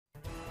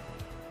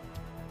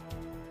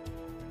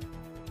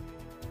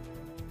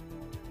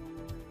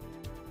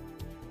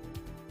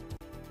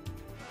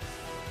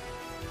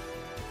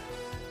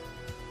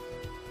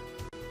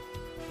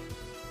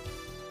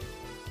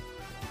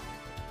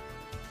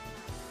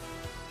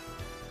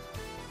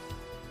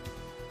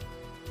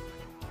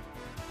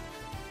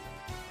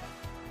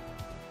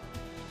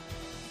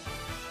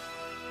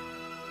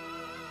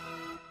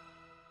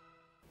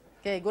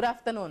Okay, good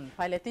afternoon,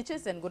 pilot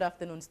teachers, and good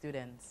afternoon,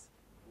 students.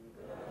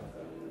 Good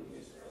afternoon,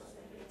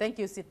 Thank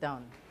you. Sit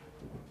down.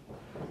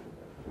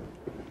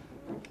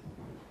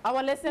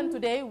 Our lesson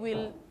today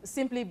will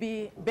simply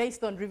be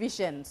based on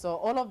revision. So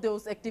all of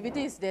those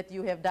activities that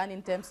you have done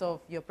in terms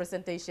of your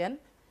presentation,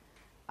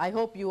 I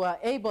hope you are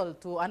able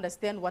to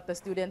understand what the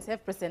students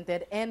have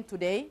presented. And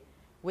today,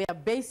 we are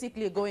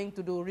basically going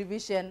to do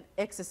revision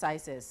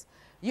exercises.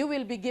 You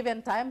will be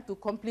given time to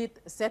complete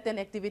certain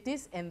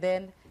activities, and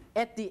then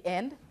at the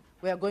end,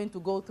 we are going to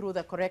go through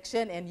the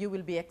correction, and you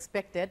will be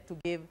expected to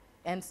give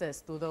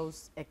answers to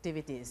those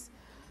activities.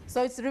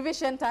 So it's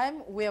revision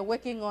time. We are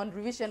working on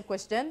revision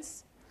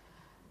questions.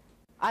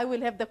 I will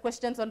have the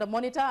questions on the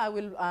monitor. I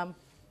will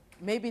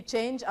maybe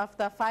change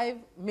after 5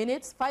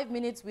 minutes. 5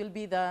 minutes will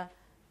be the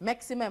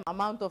maximum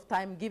amount of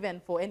time given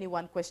for any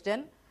one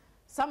question.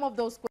 Some of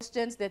those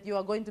questions that you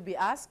are going to be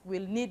asked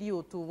will need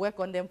you to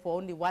work on them for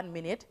only 1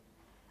 minute.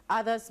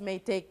 Others may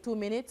take 2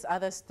 minutes,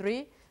 others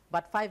 3,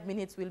 but 5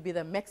 minutes will be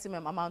the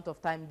maximum amount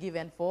of time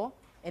given for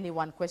any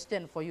one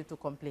question for you to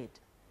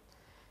complete.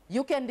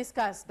 You can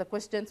discuss the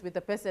questions with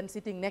the person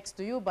sitting next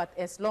to you, but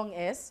as long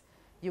as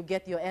you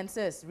get your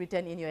answers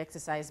written in your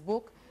exercise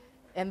book.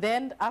 And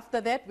then after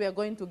that, we are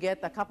going to get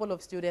a couple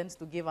of students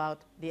to give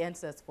out the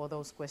answers for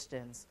those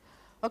questions.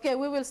 Okay,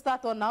 we will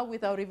start on now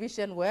with our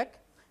revision work.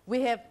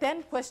 We have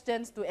 10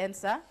 questions to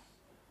answer,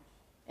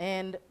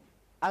 and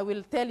I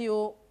will tell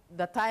you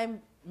the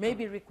time may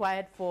be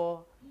required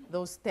for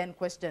those 10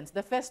 questions.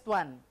 The first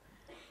one,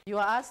 you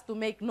are asked to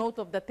make note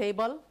of the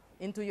table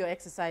into your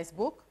exercise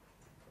book,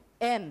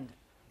 and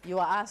you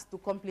are asked to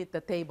complete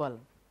the table.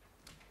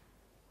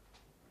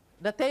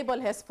 The table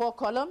has 4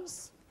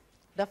 columns.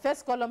 The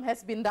first column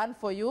has been done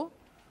for you.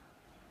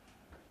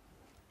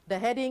 The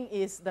heading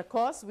is the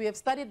course. We have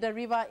studied the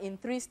river in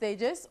 3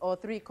 stages or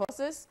 3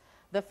 courses.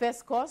 The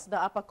first course,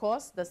 the upper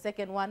course, the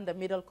second one, the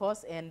middle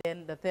course, and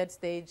then the third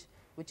stage,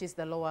 which is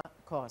the lower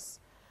course.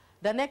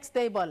 The next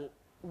table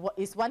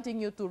is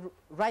wanting you to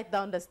write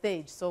down the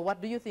stage. So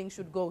what do you think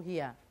should go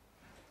here?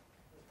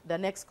 The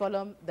next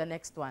column, the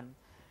next one.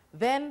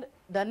 Then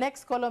the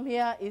next column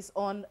here is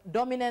on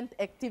dominant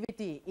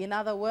activity. In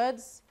other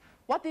words,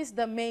 what is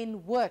the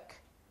main work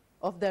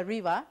of the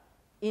river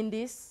in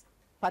this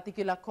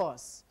particular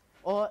course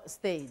or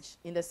stage,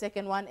 in the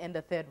second one and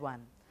the third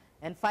one?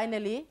 And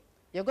finally,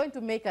 you're going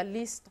to make a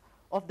list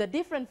of the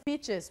different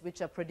features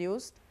which are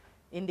produced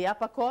in the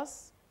upper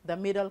course, the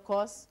middle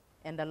course,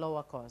 and the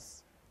lower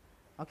course.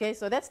 Okay,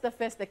 so that's the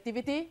first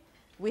activity.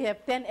 We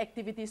have 10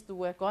 activities to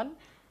work on.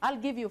 I'll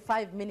give you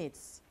 5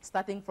 minutes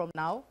starting from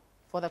now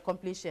for the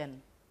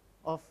completion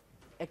of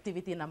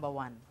activity number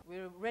 1.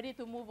 We're ready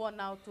to move on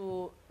now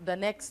to the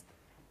next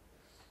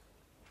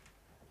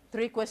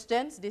 3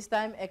 questions. This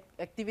time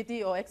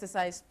activity or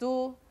exercise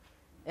 2,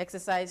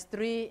 exercise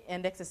 3,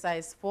 and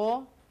exercise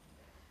 4.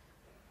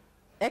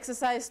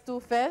 Exercise 2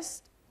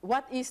 first.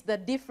 What is the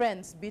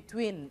difference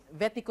between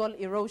vertical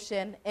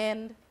erosion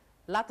and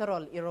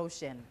lateral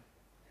erosion?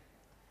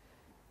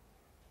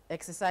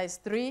 Exercise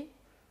 3.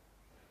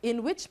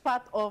 In which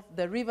part of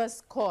the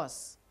river's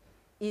course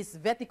is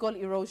vertical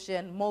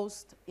erosion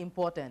most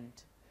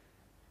important?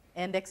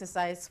 And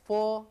exercise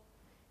 4.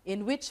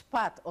 In which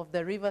part of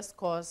the river's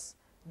course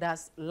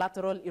does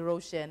lateral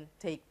erosion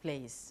take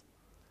place?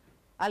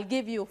 I'll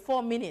give you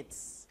 4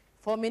 minutes.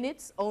 4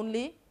 minutes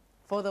only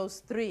for those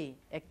 3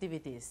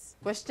 activities.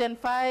 Question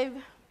 5.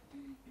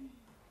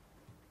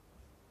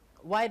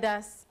 Why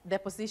does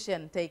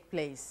deposition take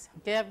place?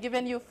 Okay, I've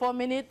given you 4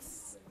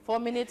 minutes. 4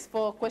 minutes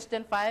for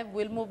question 5.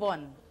 We'll move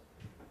on.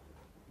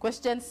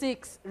 Question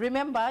 6.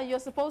 Remember, you're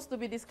supposed to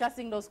be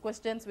discussing those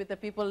questions with the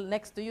people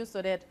next to you so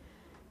that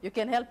you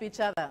can help each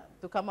other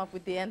to come up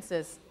with the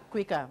answers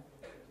quicker.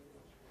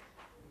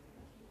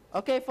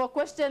 Okay, for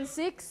question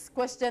 6,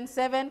 question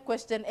 7,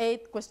 question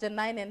 8, question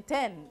 9, and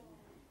 10,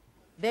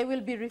 they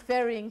will be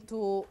referring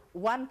to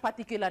one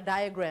particular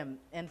diagram.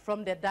 And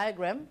from that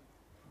diagram,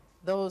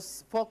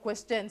 those 4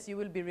 questions you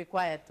will be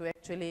required to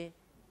actually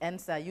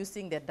answer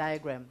using that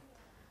diagram.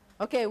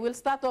 Okay, we'll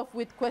start off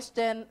with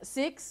question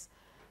 6.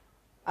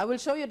 I will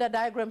show you the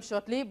diagram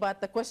shortly, but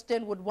the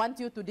question would want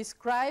you to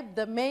describe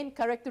the main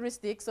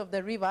characteristics of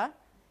the river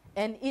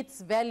and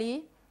its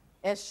valley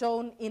as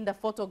shown in the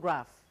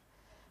photograph.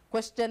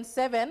 Question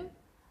 7,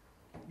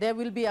 there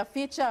will be a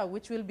feature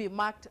which will be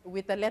marked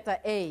with the letter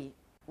A.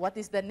 What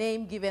is the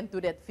name given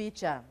to that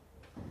feature?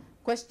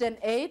 Question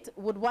 8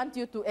 would want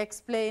you to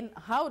explain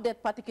how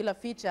that particular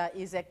feature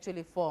is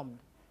actually formed.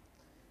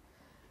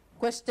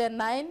 Question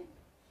 9,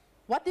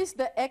 what is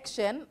the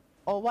action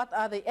or what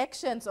are the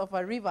actions of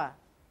a river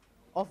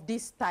of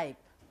this type?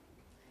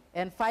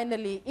 And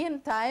finally, in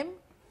time,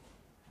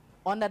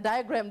 on the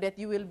diagram that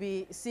you will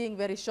be seeing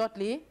very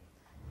shortly,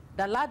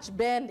 the large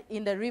bend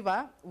in the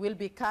river will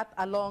be cut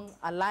along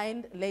a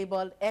line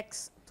labeled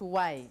X to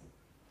Y.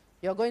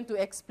 You're going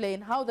to explain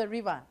how the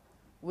river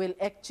will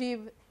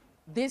achieve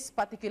this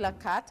particular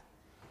cut,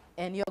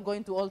 and you're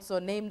going to also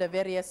name the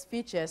various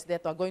features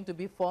that are going to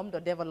be formed or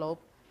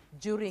developed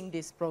during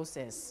this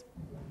process.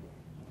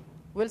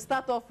 We'll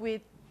start off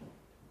with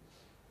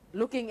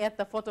looking at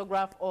the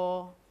photograph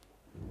or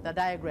the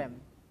diagram.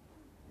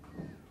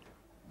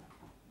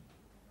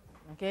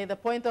 Okay, the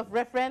point of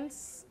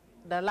reference,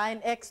 the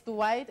line X to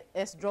Y,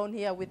 as drawn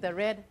here with the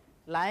red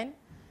line,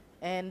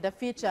 and the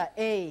feature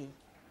A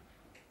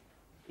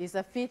is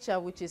a feature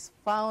which is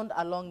found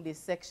along this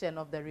section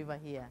of the river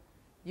here.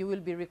 You will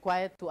be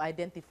required to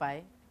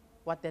identify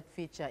what that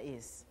feature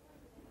is.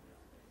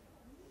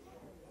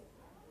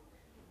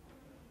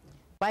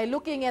 By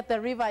looking at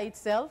the river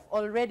itself,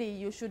 already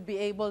you should be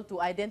able to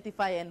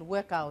identify and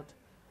work out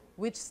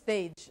which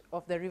stage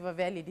of the river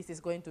valley this is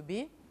going to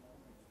be.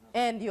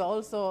 And you're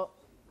also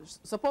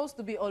supposed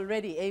to be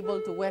already able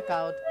to work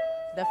out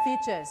the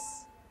features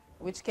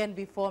which can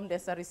be formed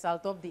as a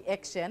result of the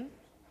action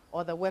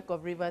or the work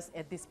of rivers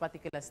at this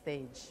particular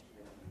stage.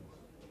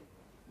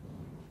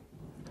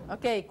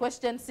 Okay,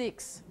 question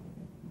 6.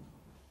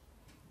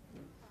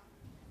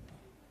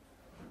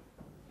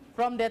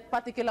 From that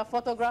particular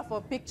photograph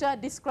or picture,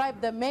 describe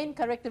the main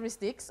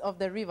characteristics of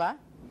the river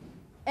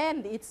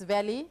and its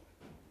valley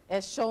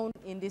as shown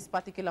in this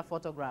particular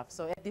photograph.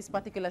 So at this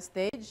particular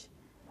stage,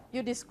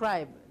 you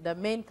describe the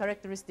main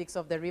characteristics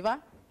of the river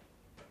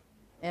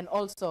and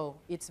also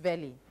its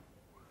valley.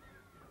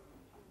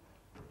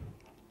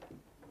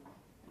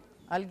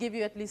 I'll give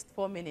you at least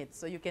 4 minutes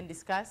so you can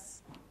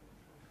discuss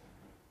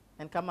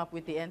and come up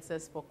with the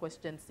answers for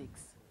question 6.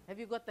 Have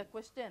you got the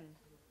question?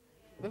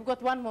 We've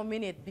got 1 more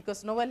minute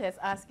because Noel has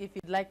asked if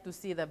you'd like to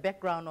see the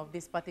background of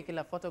this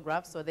particular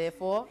photograph. So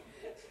therefore,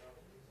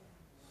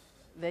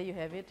 there you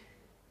have it.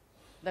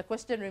 The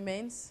question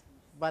remains,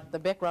 but the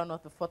background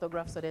of the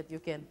photograph so that you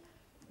can,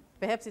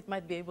 perhaps it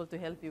might be able to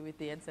help you with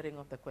the answering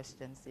of the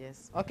questions,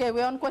 yes. Okay,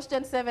 we're on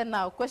question 7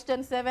 now.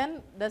 Question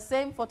 7, the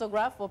same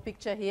photograph or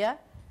picture here.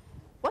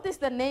 What is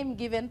the name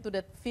given to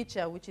that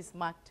feature which is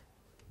marked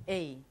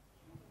A?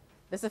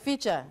 There's a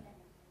feature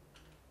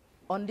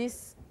on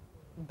this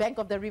bank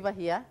of the river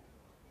here,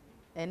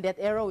 and that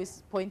arrow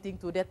is pointing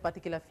to that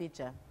particular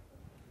feature.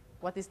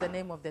 What is the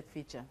name of that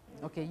feature?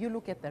 Okay, you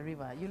look at the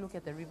river. You look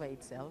at the river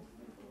itself.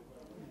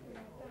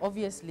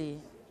 Obviously,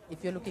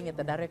 if you're looking at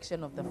the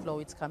direction of the flow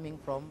it's coming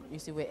from, you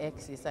see where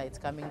X is, it's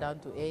coming down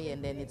to A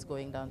and then it's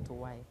going down to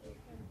Y.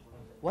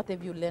 What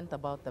have you learned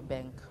about the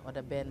bank or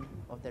the bend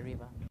of the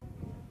river?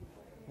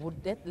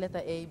 Would that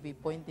letter A be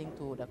pointing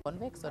to the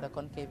convex or the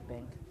concave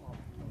bank?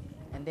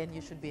 And then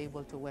you should be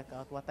able to work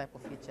out what type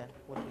of feature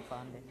would be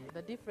found there.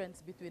 The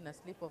difference between a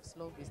slip of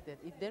slope is that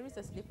if there is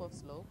a slip of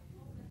slope,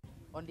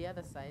 on the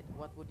other side,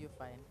 what would you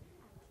find?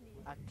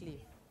 A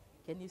cliff.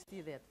 Can you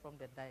see that from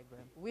the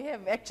diagram? We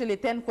have actually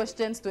 10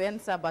 questions to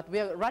answer, but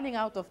we're running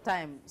out of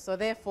time. So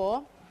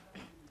therefore,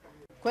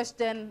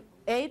 question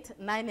 8,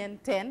 9,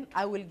 and 10,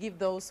 I will give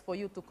those for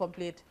you to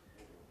complete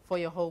for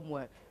your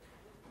homework.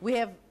 We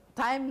have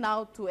time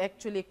now to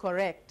actually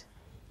correct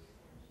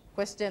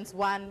questions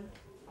 1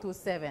 to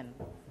 7.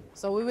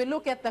 So we will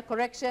look at the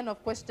correction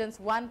of questions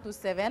 1 to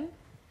 7,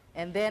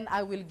 and then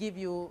I will give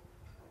you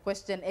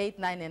question 8,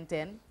 9, and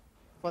 10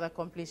 for the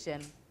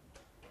completion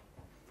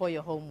for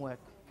your homework.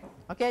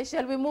 Okay,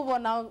 shall we move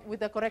on now with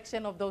the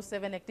correction of those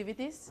 7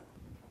 activities?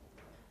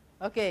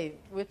 Okay,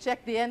 we'll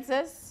check the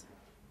answers.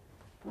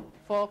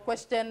 For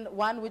question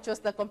 1, which was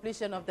the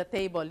completion of the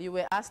table, you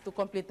were asked to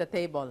complete the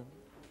table.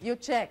 You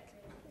check.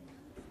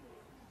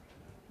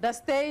 The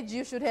stage,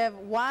 you should have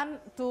 1,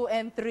 2,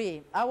 and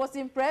 3. I was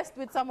impressed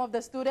with some of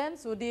the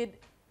students who did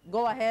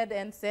go ahead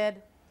and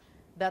said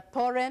the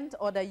torrent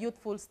or the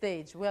youthful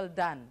stage. Well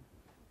done.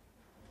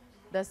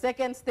 The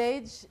second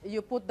stage,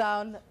 you put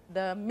down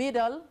the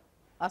middle,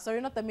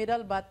 sorry, not the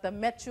middle, but the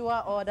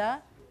mature or the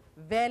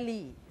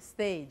valley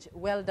stage.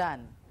 Well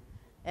done.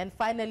 And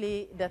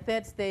finally, the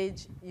third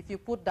stage, if you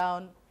put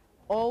down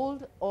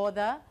old or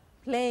the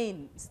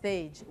plain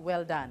stage.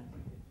 Well done.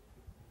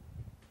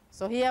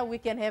 So here we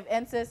can have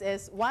answers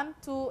as 1,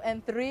 2,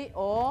 and 3,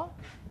 or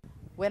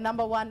where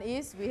number 1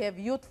 is, we have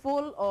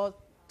youthful or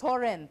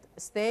torrent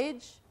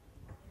stage,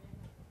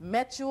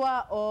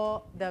 mature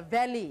or the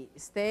valley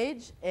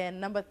stage, and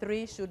number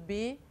 3 should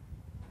be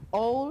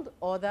old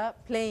or the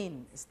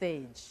plain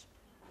stage.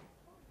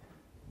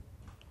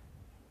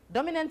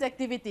 Dominant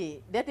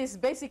activity, that is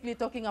basically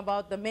talking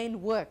about the main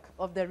work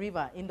of the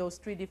river in those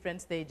 3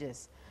 different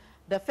stages.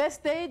 The first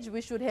stage,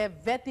 we should have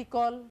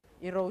vertical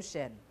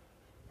erosion.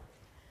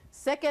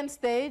 Second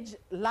stage,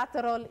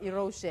 lateral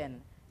erosion.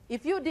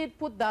 If you did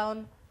put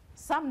down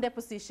some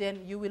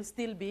deposition, you will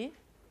still be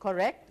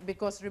correct,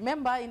 because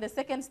remember, in the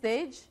second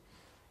stage,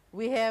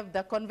 we have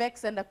the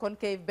convex and the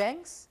concave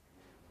banks.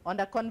 On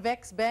the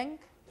convex bank,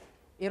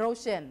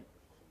 erosion,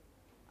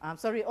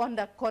 on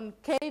the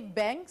concave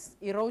banks,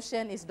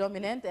 erosion is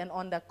dominant, and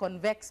on the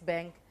convex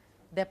bank,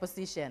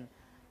 deposition.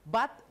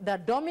 But the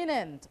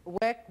dominant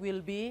work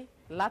will be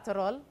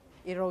lateral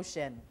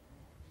erosion.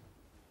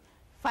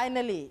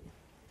 Finally,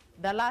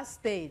 the last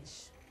stage,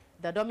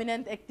 the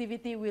dominant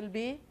activity will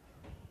be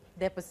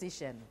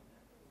deposition.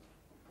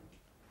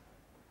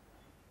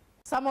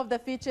 Some of the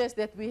features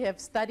that we have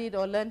studied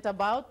or learned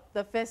about,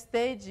 the first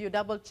stage, you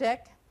double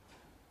check,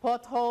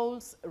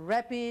 potholes,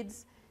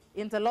 rapids,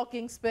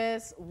 interlocking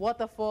space,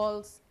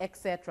 waterfalls,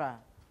 etc.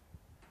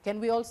 Can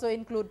we also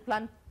include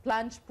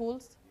plunge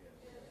pools?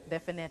 Yes.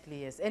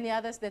 Definitely, yes. Any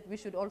others that we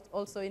should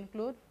also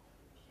include?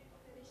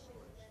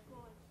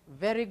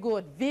 Very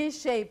good.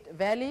 V-shaped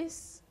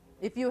valleys.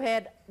 If you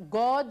had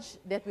gorge,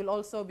 that will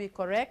also be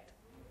correct.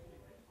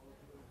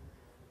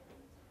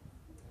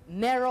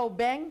 Narrow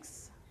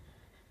banks.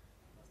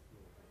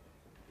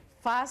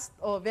 Fast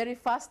or very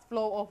fast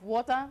flow of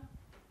water.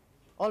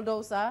 All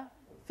those are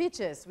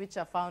features which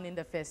are found in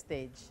the first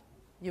stage.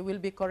 You will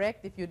be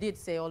correct if you did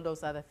say all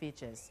those other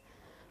features.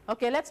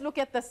 Okay, let's look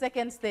at the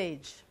second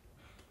stage.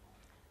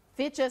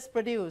 Features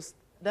produced: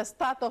 the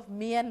start of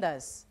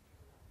meanders,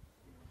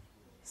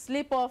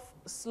 slip-off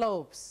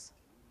slopes,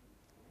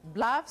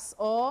 bluffs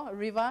or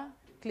river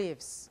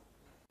cliffs.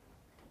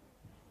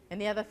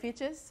 Any other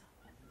features?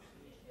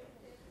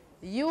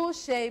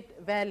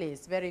 U-shaped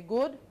valleys, very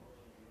good.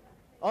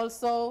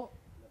 Also,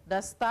 the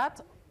start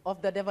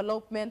of the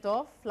development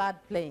of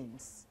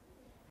floodplains.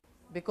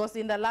 Because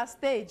in the last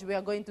stage, we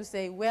are going to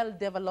say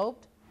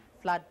well-developed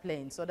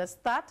floodplain. So the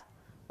start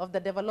of the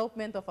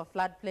development of a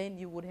floodplain,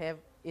 you would have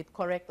it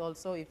correct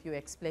also if you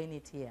explain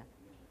it here.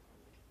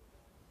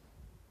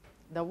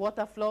 The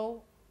water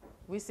flow,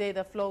 we say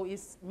the flow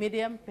is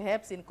medium,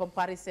 perhaps in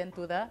comparison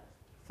to the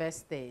first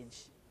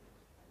stage.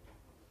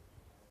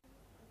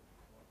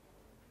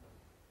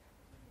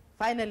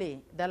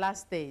 Finally, the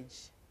last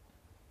stage.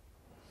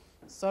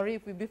 Sorry,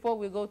 before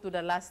we go to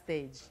the last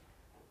stage.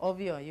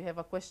 Ovio, you have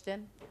a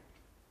question?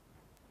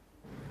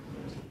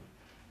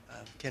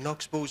 Can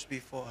oxbows be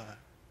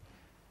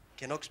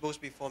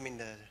formed in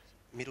the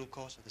middle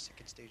course of the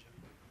second stage?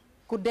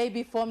 Could they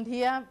be formed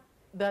here?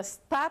 The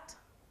start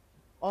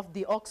of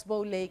the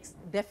oxbow lakes,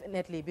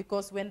 definitely,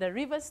 because when the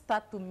rivers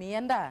start to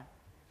meander,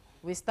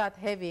 we start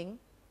having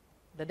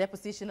the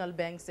depositional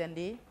banks and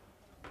the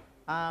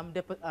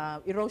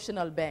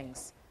erosional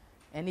banks.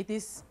 And it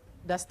is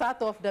the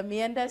start of the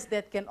meanders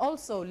that can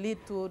also lead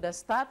to the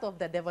start of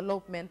the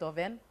development of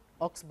an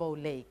oxbow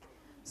lake.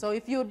 So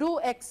if you do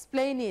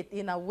explain it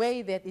in a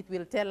way that it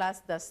will tell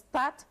us the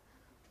start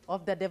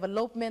of the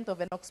development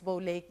of an oxbow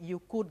lake,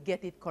 you could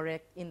get it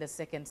correct in the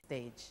second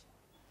stage.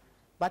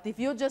 But if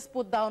you just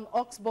put down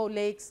oxbow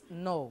lakes,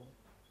 no,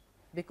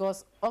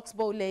 because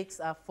oxbow lakes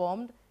are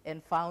formed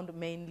and found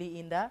mainly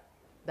in the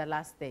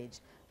last stage.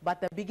 But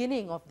the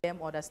beginning of them,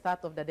 or the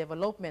start of the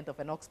development of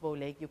an oxbow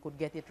lake, you could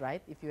get it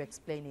right if you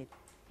explain it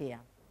here.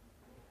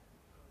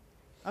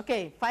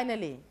 Okay,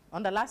 finally,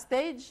 on the last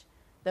stage,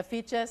 the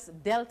features: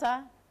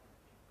 delta,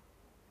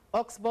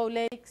 oxbow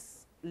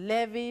lakes,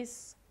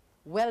 levees,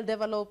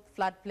 well-developed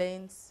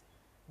floodplains,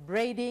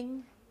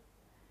 braiding,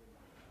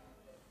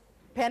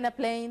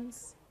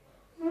 peneplains,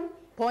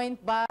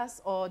 point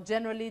bars, or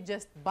generally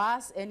just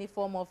bars, any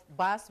form of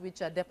bars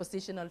which are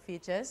depositional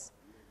features.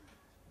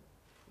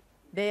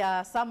 They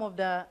are some of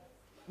the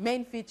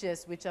main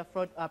features which are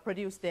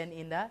produced then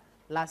in the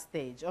last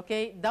stage.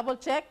 Okay, double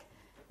check.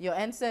 Your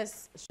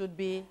answers should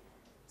be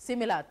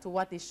similar to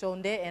what is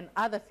shown there, and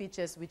other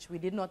features which we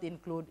did not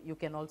include, you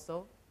can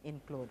also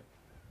include.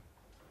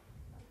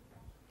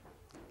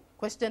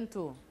 Question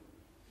 2.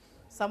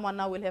 Someone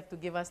now will have to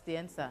give us the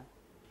answer.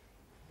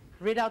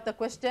 Read out the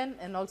question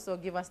and also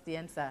give us the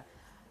answer.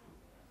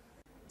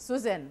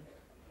 Susan,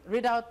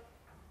 read out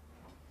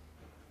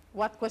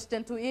what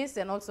question 2 is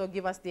and also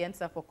give us the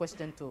answer for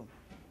question 2.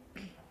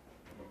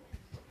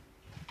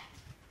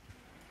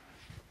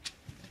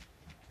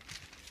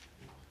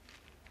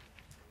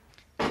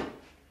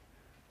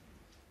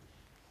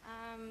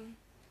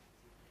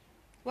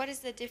 What is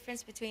the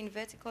difference between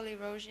vertical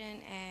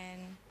erosion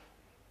and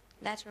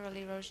lateral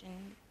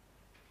erosion?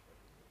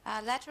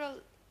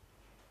 Lateral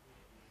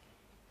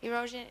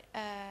erosion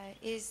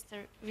is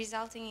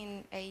resulting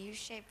in a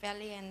U-shaped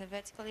valley, and the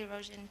vertical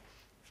erosion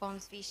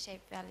forms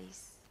V-shaped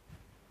valleys.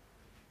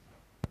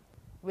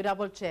 We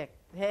double check.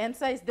 Her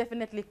answer is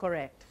definitely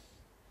correct.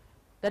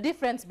 The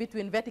difference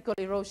between vertical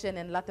erosion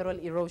and lateral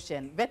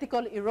erosion.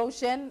 Vertical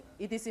erosion,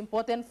 it is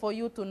important for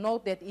you to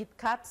note that it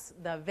cuts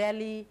the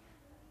valley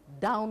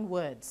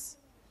downwards.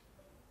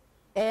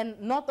 And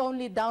not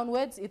only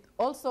downwards, it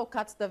also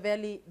cuts the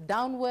valley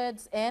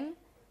downwards and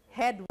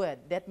headward.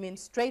 That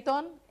means straight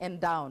on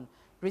and down,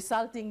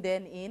 resulting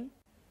then in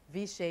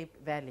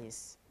V-shaped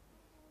valleys.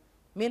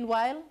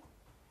 Meanwhile,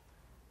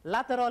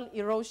 lateral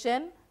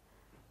erosion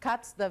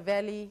cuts the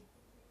valley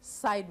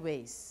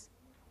sideways,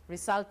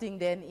 resulting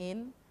then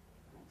in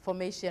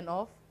formation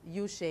of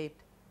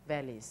U-shaped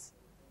valleys.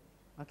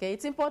 Okay,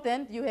 it's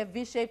important you have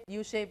V-shaped,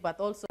 U-shaped, but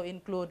also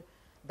include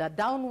the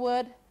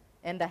downward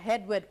and the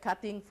headward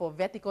cutting for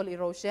vertical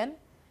erosion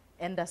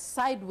and the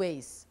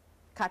sideways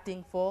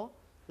cutting for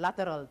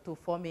lateral to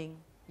forming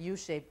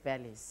U-shaped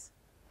valleys.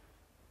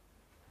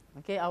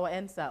 Okay, our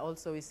answer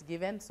also is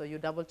given, so you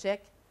double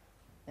check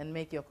and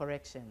make your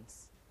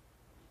corrections.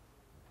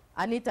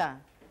 Anita,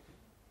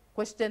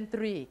 question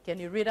 3. Can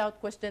you read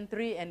out question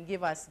 3 and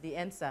give us the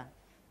answer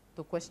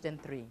to question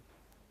 3?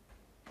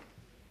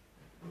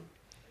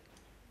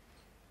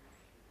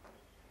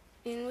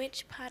 In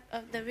which part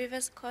of the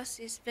river's course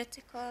is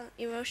vertical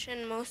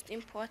erosion most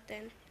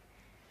important?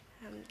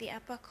 The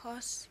upper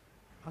course.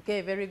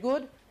 Okay, very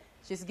good.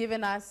 She's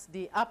given us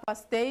the upper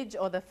stage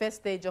or the first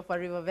stage of a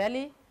river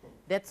valley.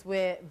 That's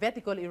where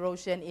vertical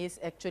erosion is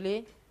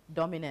actually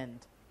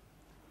dominant.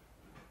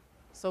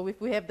 So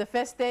if we have the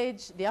first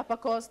stage, the upper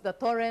course, the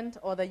torrent,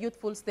 or the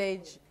youthful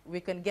stage, we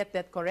can get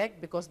that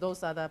correct because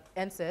those are the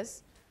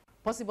answers,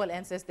 possible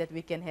answers that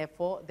we can have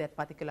for that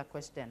particular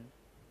question.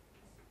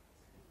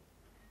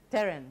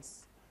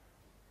 Terence,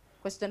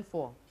 question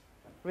 4.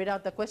 Read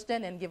out the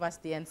question and give us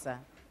the answer.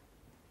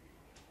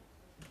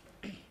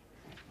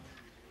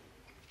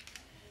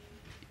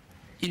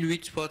 In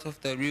which part of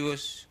the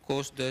river's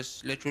course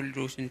does lateral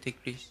erosion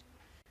take place?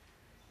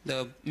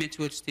 The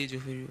mature stage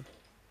of a river.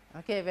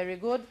 Okay, very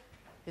good.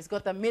 It's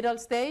got the middle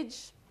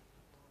stage,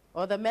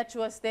 or the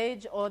mature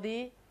stage, or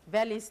the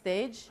valley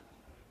stage.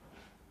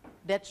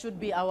 That should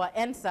be our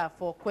answer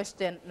for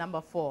question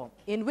number 4.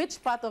 In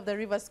which part of the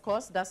river's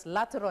course does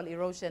lateral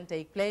erosion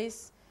take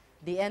place?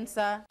 The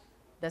answer,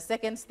 the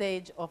second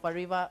stage of a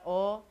river,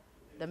 or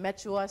the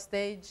mature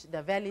stage,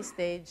 the valley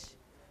stage,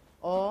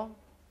 or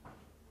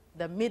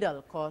the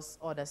middle course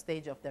or the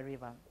stage of the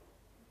river.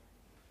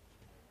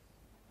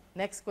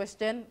 Next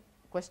question,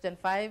 question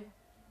 5.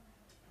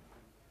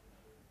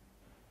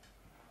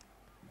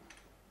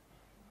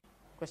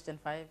 Question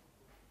 5.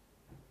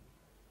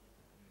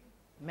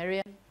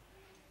 Marian?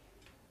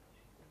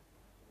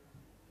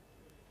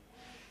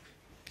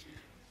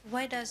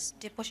 Why does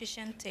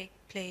deposition take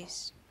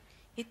place?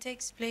 It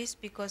takes place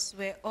because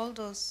where all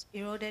those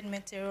eroded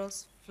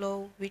materials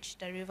flow, which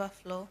the river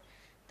flow,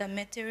 the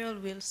material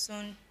will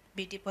soon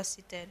be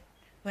deposited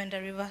when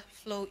the river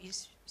flow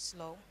is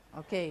slow.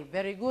 Okay,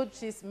 very good.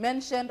 She's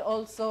mentioned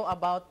also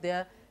about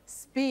the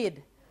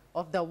speed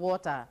of the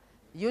water.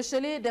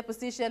 Usually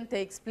deposition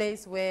takes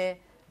place where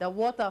the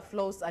water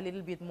flows a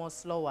little bit more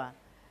slower.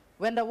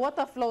 When the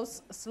water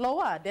flows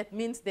slower, that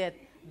means that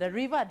the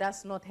river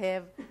does not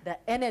have the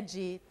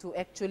energy to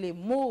actually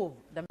move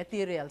the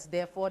materials.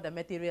 Therefore, the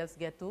materials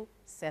get to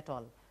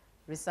settle,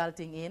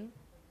 resulting in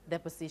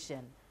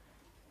deposition.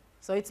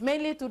 So it's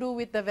mainly to do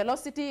with the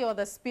velocity or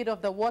the speed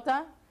of the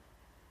water.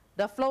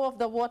 The flow of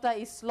the water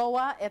is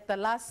slower at the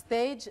last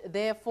stage.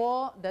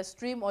 Therefore, the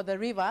stream or the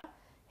river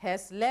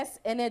has less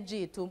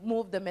energy to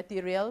move the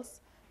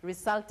materials,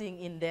 resulting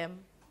in them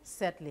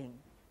settling.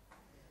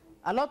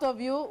 A lot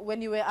of you,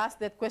 when you were asked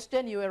that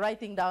question, you were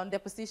writing down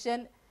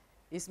deposition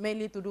is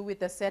mainly to do with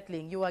the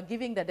settling. You are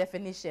giving the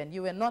definition.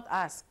 You were not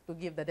asked to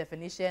give the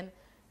definition.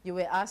 You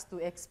were asked to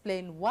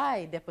explain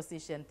why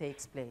deposition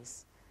takes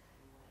place.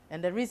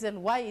 And the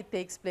reason why it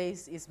takes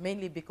place is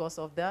mainly because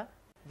of the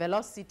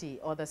velocity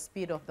or the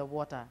speed of the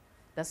water.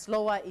 The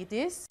slower it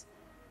is,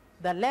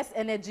 the less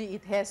energy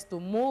it has to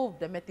move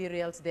the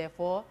materials.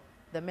 Therefore,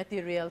 the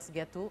materials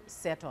get to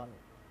settle.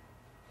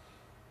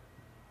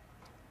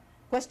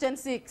 Question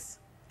 6,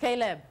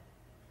 Caleb.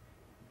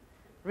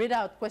 Read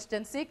out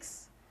question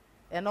 6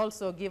 and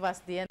also give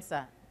us the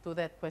answer to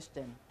that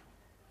question.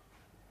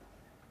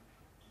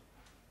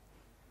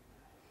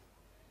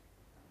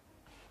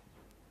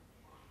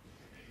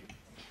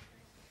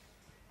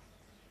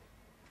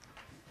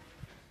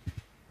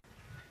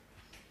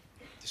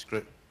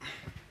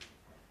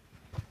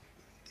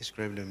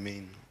 Describe the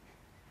main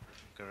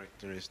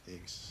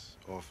characteristics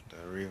of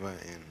the river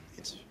and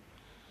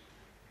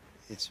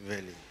its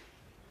valley.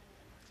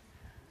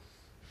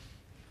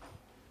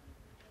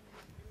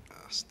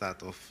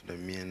 Start of the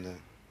meander,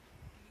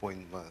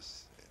 point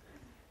bars,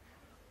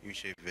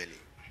 U-shaped valley.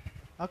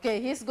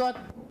 Okay, he's got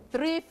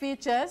 3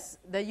 features: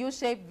 the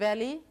U-shaped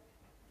valley,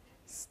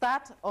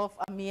 start of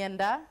a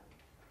meander,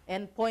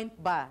 and point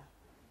bar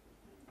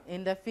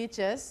in the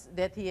features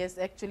that he has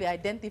actually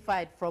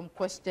identified from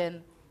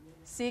question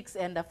 6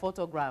 and the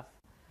photograph.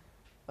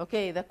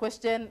 Okay, the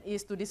question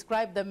is to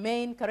describe the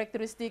main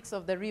characteristics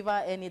of the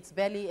river and its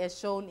valley as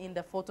shown in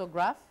the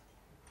photograph,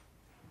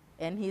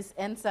 and his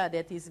answer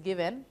that he's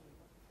given.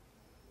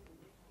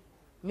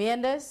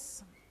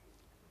 Meanders,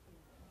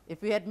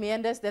 if we had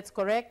meanders, that's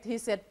correct. He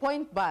said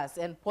point bars,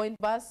 and point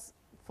bars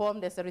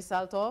formed as a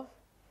result of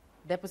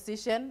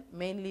deposition,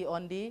 mainly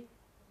on the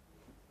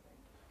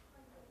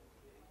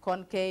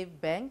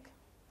concave bank.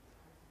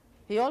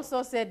 He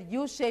also said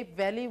U-shaped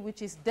valley,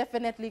 which is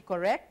definitely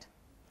correct.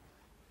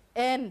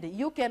 And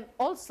you can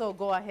also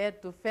go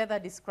ahead to further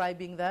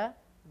describing the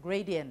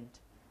gradient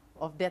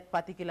of that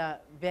particular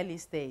valley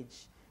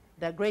stage.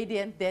 The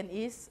gradient then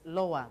is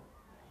lower.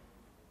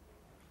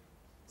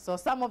 So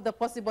some of the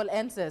possible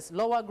answers: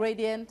 lower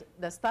gradient,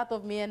 the start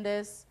of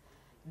meanders,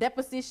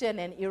 deposition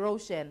and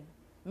erosion,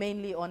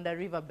 mainly on the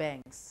river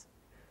banks.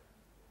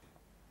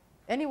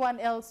 Anyone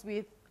else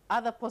with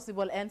other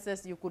possible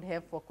answers you could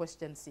have for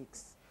question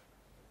 6?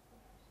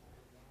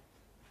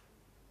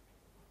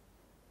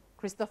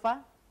 Christopher,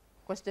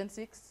 question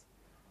 6.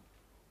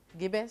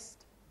 Gibest,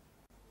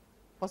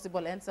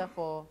 possible answer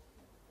for,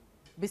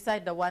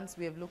 beside the ones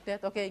we have looked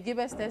at. Okay,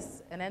 Gibest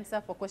has an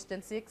answer for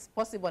question 6,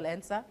 possible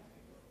answer.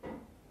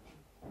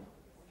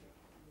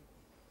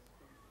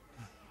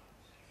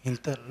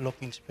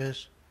 Interlocking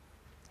space.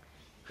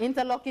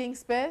 Interlocking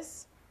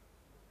space.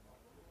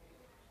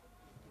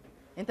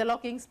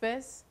 Interlocking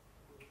space.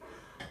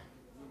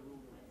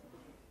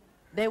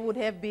 They would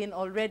have been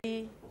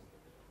already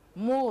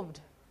moved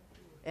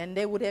and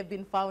they would have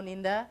been found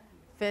in the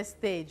first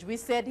stage. We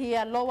said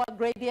here lower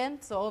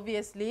gradient, so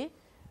obviously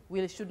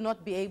we should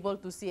not be able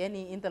to see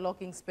any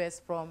interlocking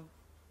space from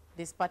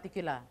this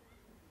particular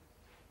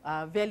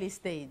valley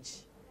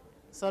stage.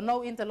 So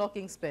no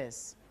interlocking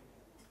space.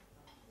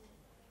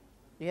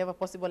 Do you have a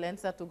possible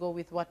answer to go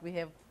with what we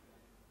have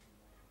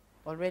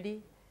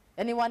already?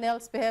 Anyone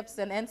else, perhaps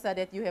an answer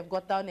that you have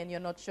got down and you're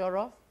not sure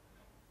of?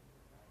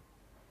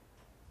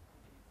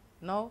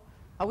 No?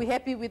 Are we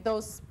happy with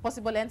those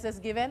possible answers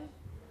given?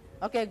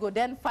 Okay, good.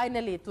 Then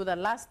finally, to the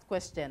last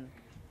question.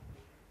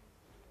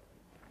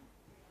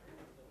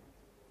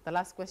 The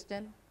last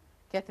question.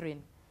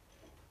 Catherine.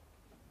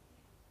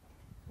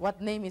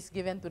 What name is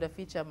given to the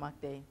feature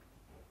marked A?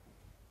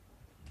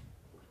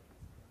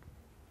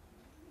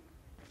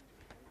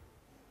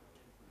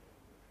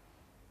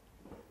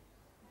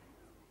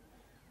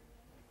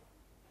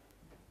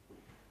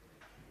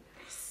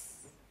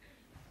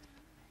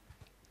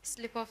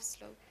 Slip of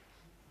slope.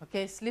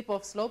 Okay, slip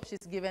of slope.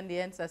 She's given the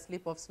answer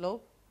slip of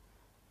slope.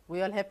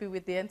 We all happy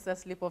with the answer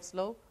slip of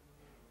slope?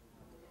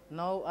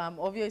 No,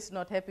 Ovio is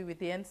not happy with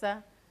the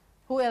answer.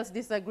 Who else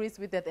disagrees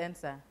with that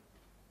answer?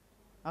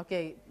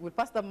 Okay, we'll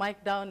pass the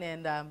mic down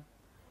and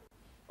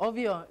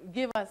Ovio,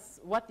 give us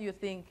what you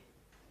think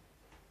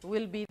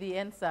will be the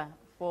answer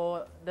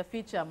for the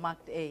feature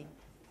marked A.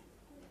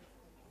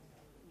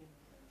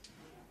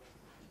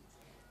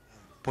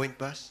 Point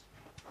bars.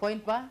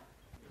 Point bar?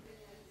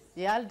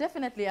 Yeah, I'll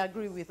definitely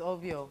agree with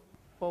Ovio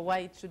for why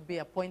it should be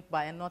a point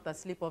bar and not a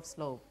slip of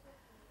slope.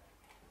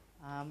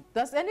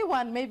 Does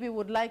anyone maybe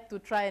would like to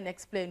try and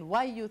explain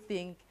why you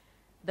think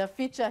the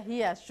feature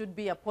here should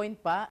be a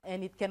point bar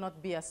and it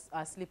cannot be a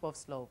slip of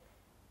slope?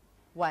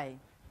 Why?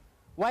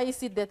 Why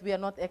is it that we are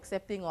not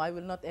accepting, or I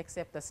will not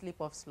accept a slip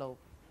of slope?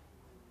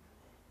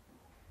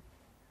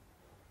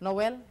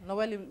 Noel?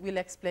 Noel will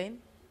explain.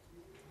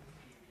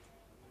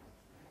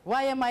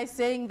 Why am I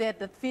saying that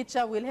the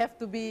feature will have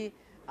to be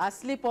a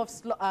slip of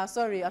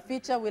a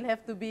feature will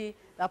have to be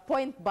a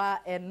point bar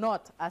and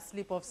not a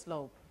slip of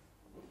slope?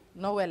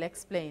 Noel,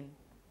 explain.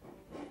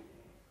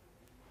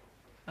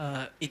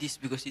 It is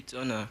because it's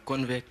on a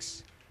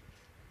convex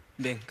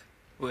bank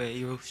where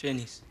erosion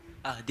is,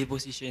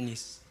 deposition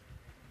is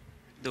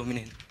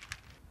dominant.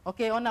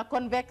 Okay, on a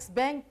convex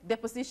bank,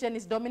 deposition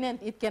is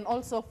dominant. It can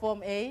also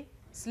form a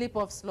slip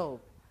of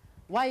slope.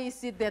 Why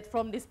is it that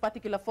from this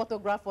particular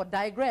photograph or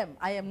diagram,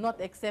 I am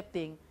not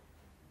accepting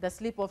the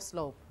slip of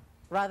slope?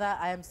 Rather,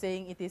 I am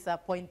saying it is a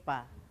point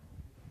bar.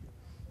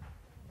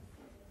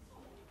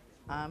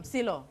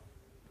 Silo.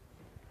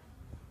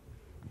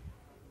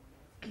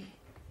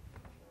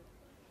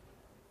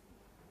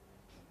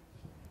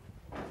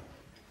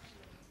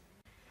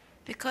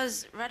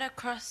 Because right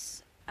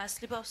across a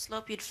slip of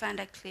slope, you'd find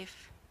a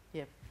cliff.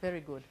 Yeah, very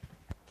good.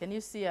 Can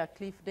you see a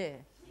cliff there?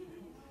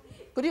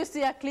 Could you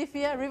see a cliff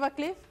here, river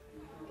cliff?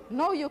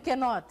 No, you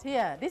cannot.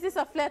 Here, this is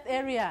a flat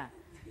area.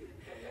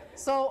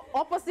 So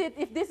opposite,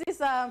 if this is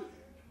a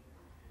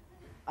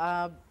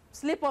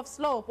slip of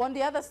slope, on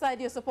the other side,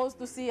 you're supposed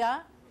to see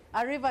a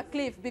river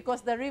cliff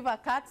because the river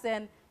cuts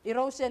and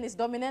erosion is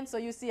dominant, so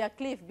you see a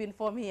cliff being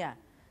formed here.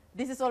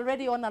 This is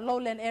already on a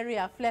lowland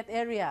area, flat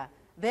area.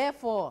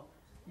 Therefore,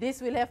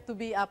 this will have to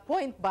be a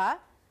point bar.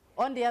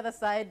 On the other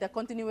side, the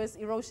continuous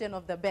erosion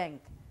of the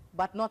bank,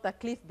 but not a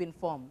cliff being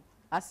formed.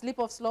 A slip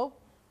of slope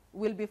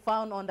will be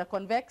found on the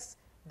convex,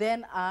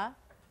 then a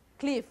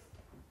cliff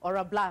or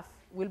a bluff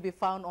will be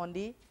found on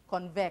the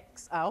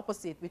convex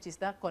opposite, which is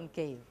the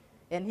concave.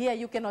 And here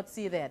you cannot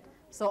see that.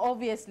 So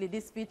obviously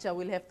this feature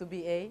will have to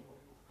be a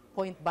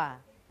point bar.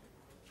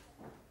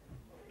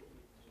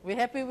 We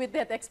happy with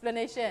that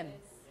explanation?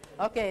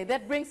 Okay,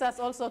 that brings us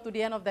also to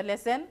the end of the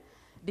lesson.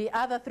 The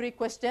other 3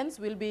 questions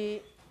will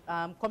be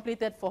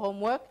completed for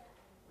homework.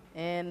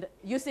 And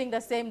using the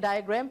same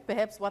diagram,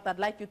 perhaps what I'd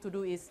like you to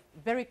do is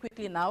very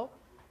quickly now,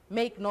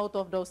 make note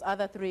of those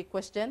other 3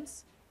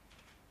 questions.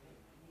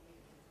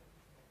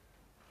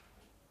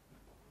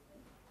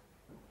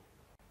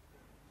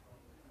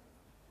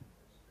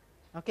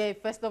 Okay,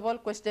 first of all,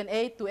 question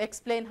A, to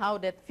explain how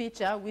that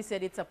feature, we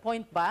said it's a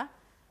point bar.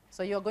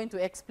 So you're going to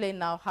explain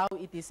now how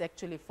it is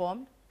actually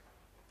formed.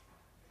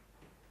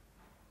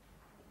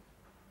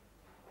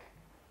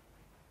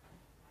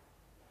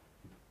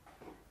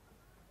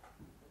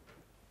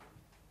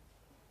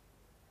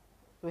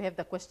 Do we have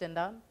the question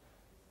down?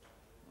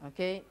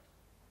 Okay.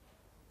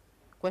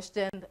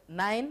 Question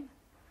 9.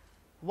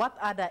 What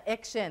are the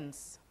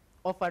actions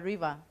of a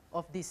river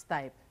of this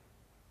type?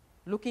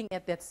 Looking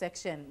at that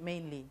section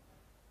mainly.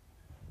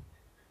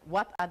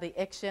 What are the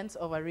actions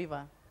of a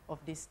river of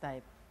this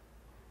type?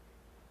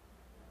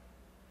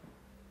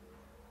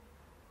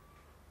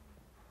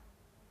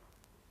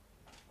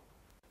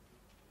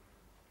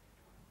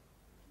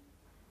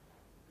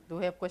 Do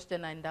we have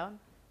question 9 down?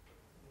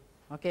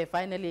 Okay,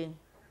 finally,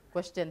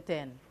 question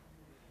 10.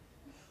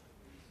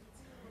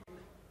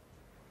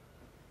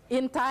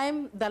 In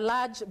time, the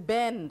large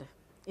bend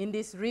in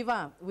this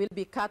river will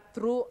be cut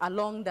through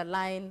along the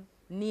line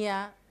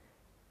near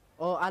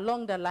or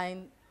along the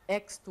line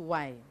X to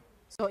Y.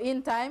 So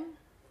in time,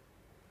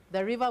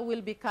 the river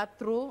will be cut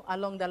through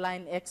along the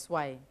line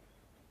XY.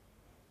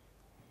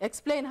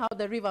 Explain how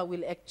the river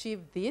will achieve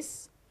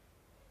this,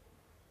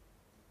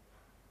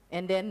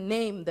 and then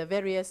name the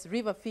various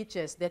river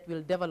features that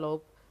will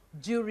develop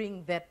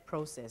during that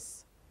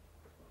process.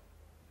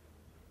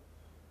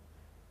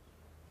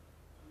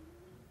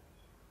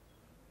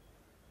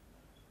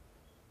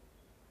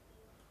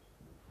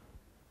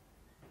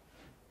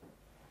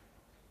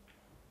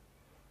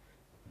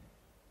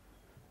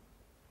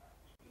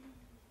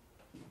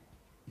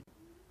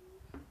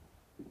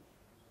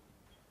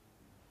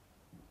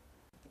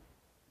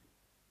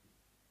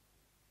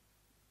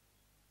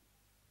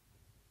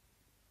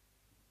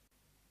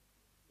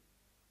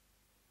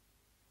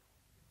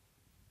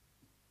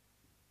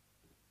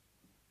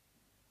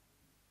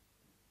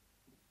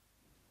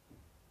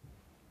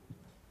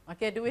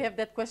 Okay, do we have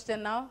that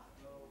question now?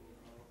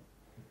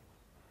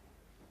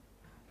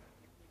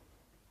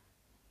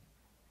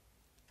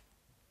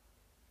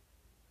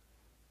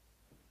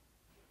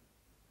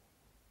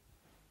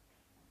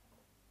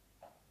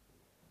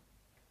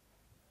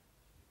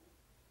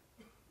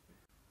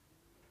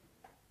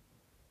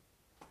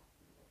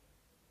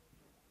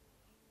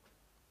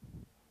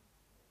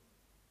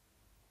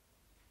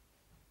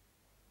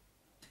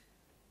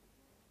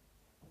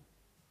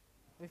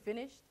 We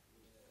finished?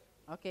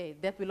 Okay,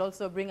 that will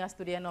also bring us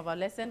to the end of our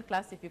lesson.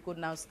 Class, if you could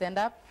now stand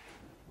up.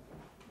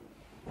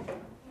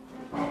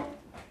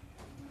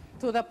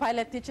 To the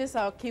pilot teachers,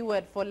 our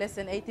keyword for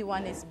lesson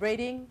 81 is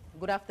braiding.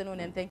 Good afternoon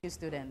and thank you,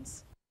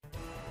 students.